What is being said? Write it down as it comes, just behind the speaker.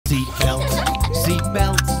Seatbelt,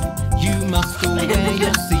 seatbelt, you must all wear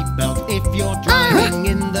your seatbelt. If you're driving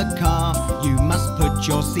in the car, you must put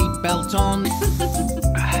your seatbelt on.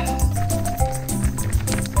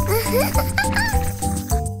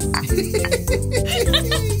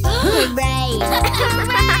 Hooray!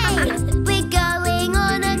 Hooray! We're going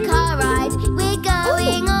on a car ride. We're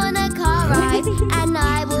going on a car ride, and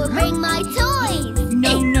I will bring my toys.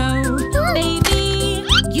 No, baby,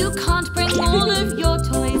 you can't bring all of your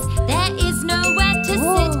toys. There is nowhere to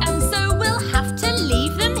sit, and so we'll have to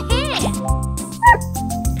leave them here.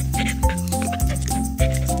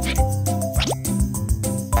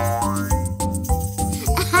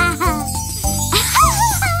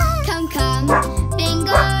 Come, come,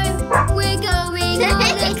 bingo. We're going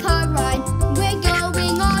on a car ride. We're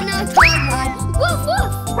going on a car ride. Woof,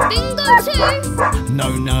 woof. Bingo too. No,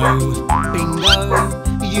 bingo,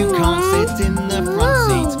 you can't sit in the front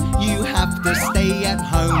seat. You have to stay at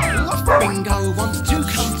home. Bingo wants to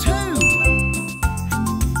come too.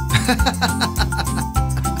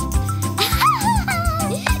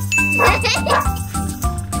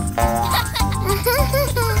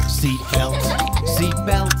 Seatbelt,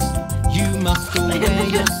 seatbelt, you must all wear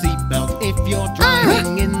your seatbelt. If you're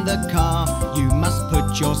driving in the car, you must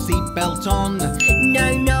put your seatbelt on. No,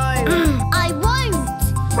 I won't.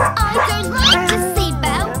 I don't like a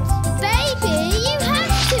seatbelt. Baby, you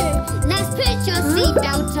have to. Let's put your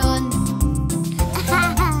seatbelt on.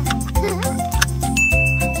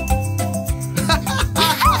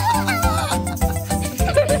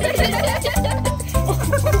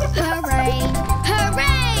 Hooray!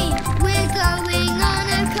 Hooray! We're going on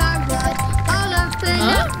a car ride. I'll open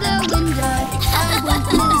up the window. I want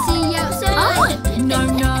to see outside. No.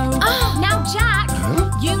 Now, Jack,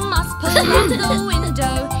 you must pull up the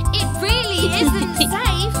window. It really isn't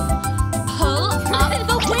safe. Pull up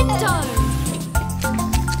the window.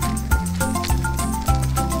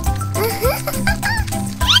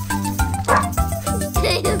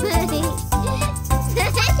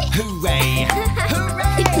 Hooray!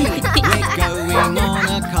 Hooray! We're going on a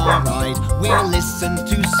car ride. We'll listen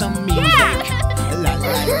to some music. La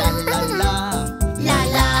la la la la. La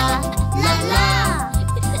la, la la.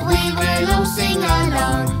 We will all sing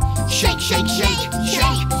along. Shake, shake, shake,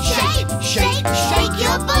 shake, shake, shake, shake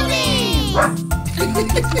your body.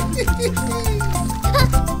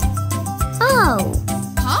 Oh.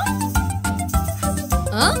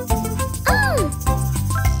 Huh?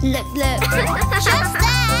 Look. Just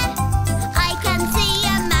there. I can see a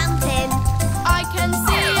mountain. I can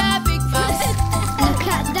see a big bus. Look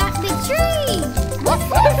at that big tree.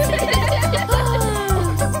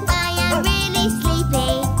 I am really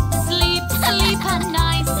sleepy. Sleep a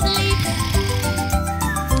nice sleep.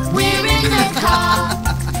 We're in the car.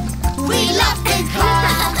 We love the car.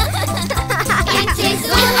 It is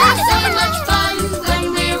always so much fun when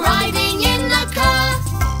we're riding in the car.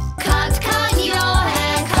 Cut your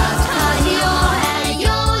hair, cut your hair.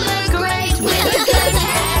 You'll look great with a good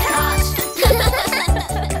haircut.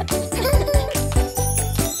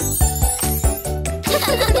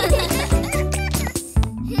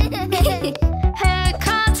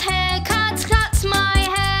 Haircut, cut my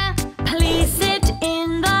hair. Please sit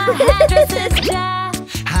in the hairdresser's chair.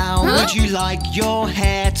 How would you like your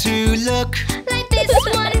hair to look? Like this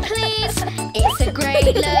one, please. It's a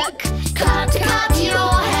great look. Cut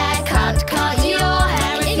your hair, cut your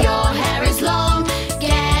hair. If your hair is long,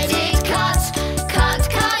 get it cut. Cut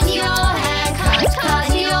your hair, cut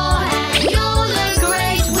your hair. You'll look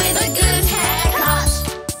great with a good haircut.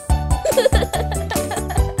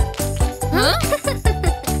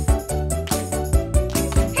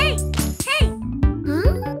 Hey!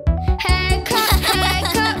 Haircut,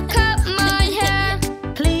 cut my hair.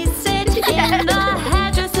 Please sit in the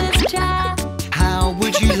hairdresser's chair. How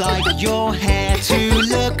would you like your hair to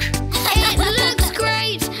look? It looks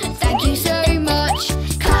great. Thank you so much.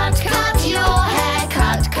 Cut your hair,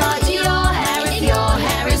 cut your hair. If your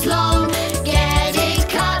hair is long, get it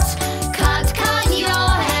cut. Cut your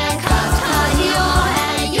hair, cut your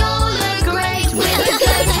hair. You'll look great with a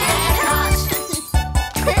good haircut.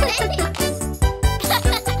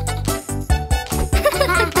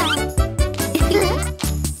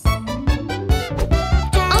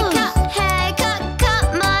 Haircut, cut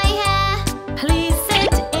my hair. Please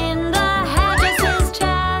sit in the hairdresser's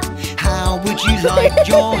chair. How would you like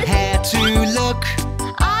your hair to look?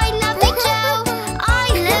 I love the gel. I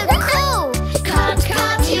look cool. Cut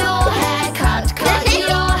your hair, cut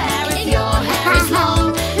your hair. If your hair is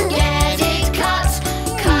long, get it cut.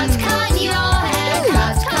 Cut your hair,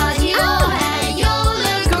 cut your hair. You'll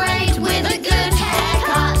look great with a good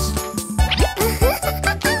haircut.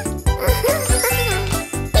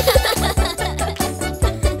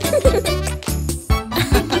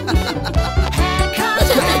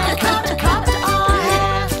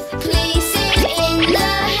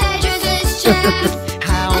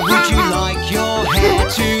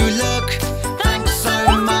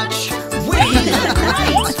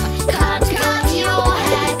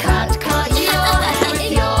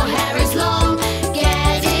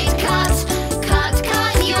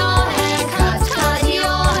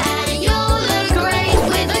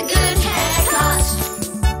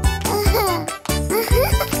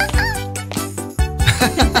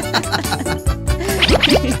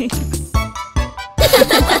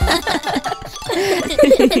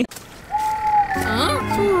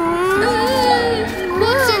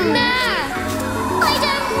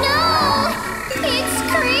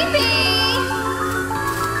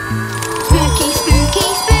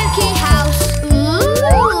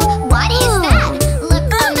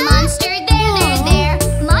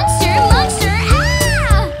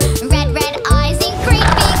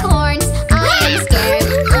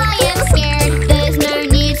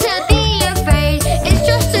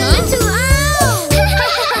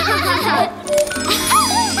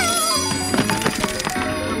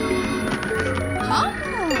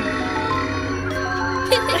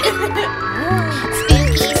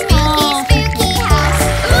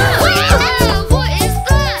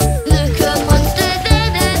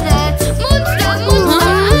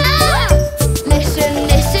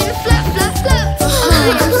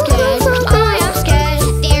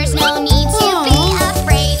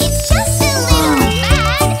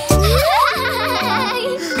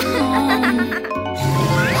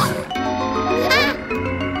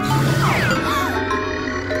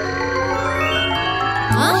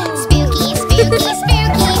 spooky,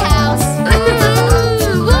 spooky house.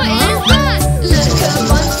 Ooh, what is that? Look, a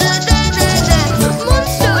monster there, there, there.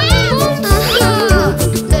 Monster, monster.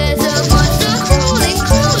 There's a monster crawling,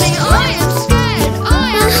 crawling. I am scared,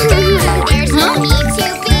 I am scared. There's no need to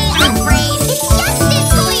be afraid. It's just this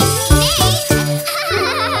toy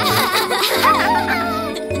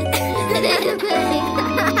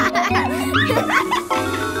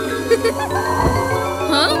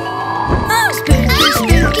Spooky,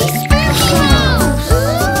 spooky, spooky house!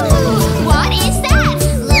 Ooh, what is that?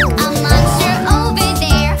 Look, a monster over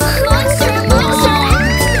there. Monster, monster!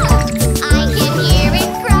 I can hear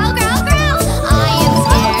it growl, growl, growl. I am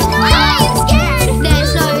scared,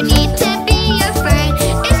 There's no need to be afraid.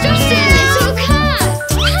 It's just a little cat.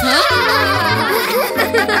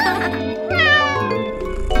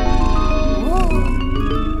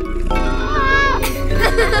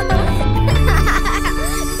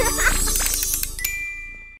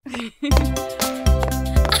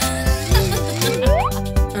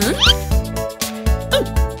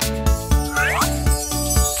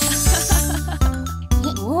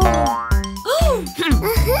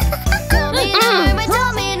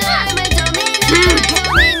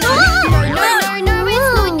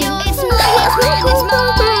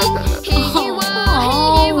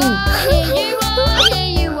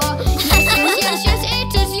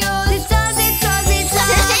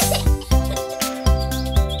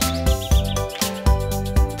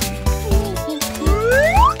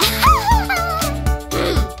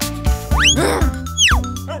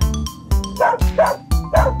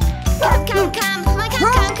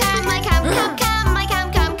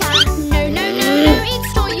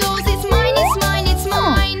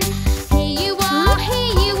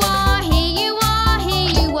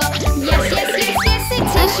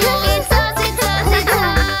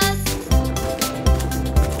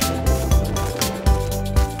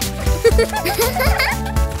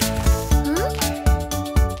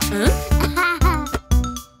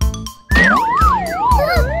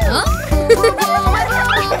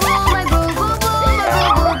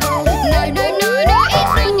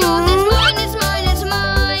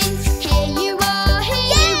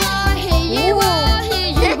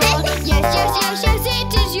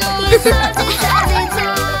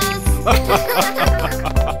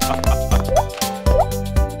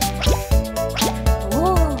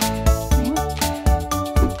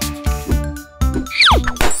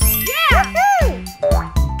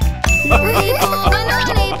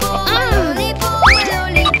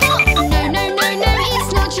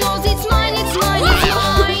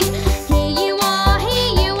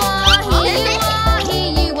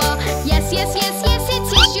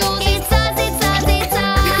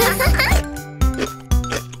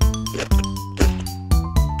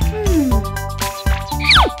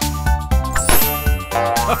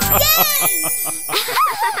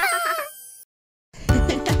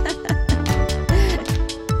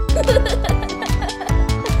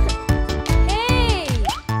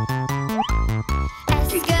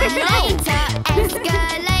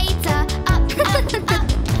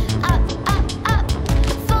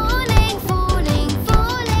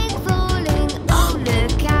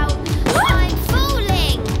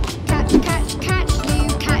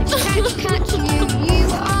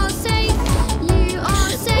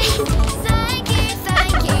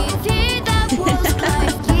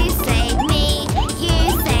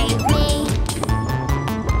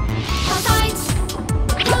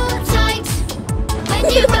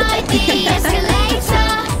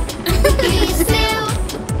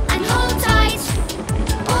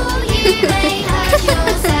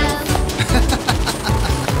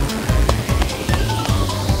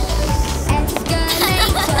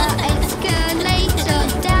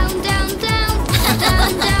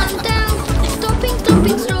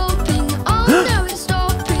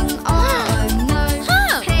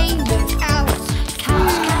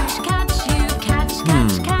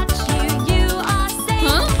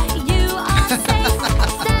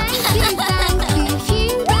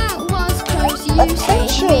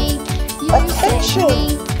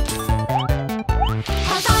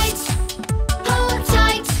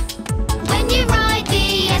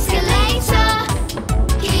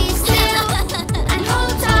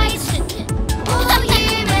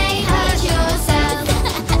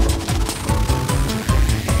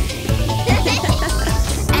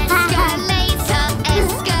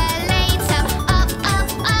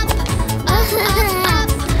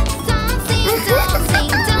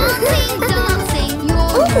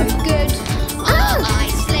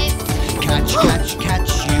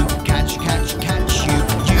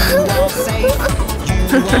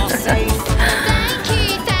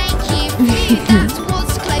 That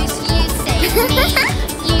was close, you saved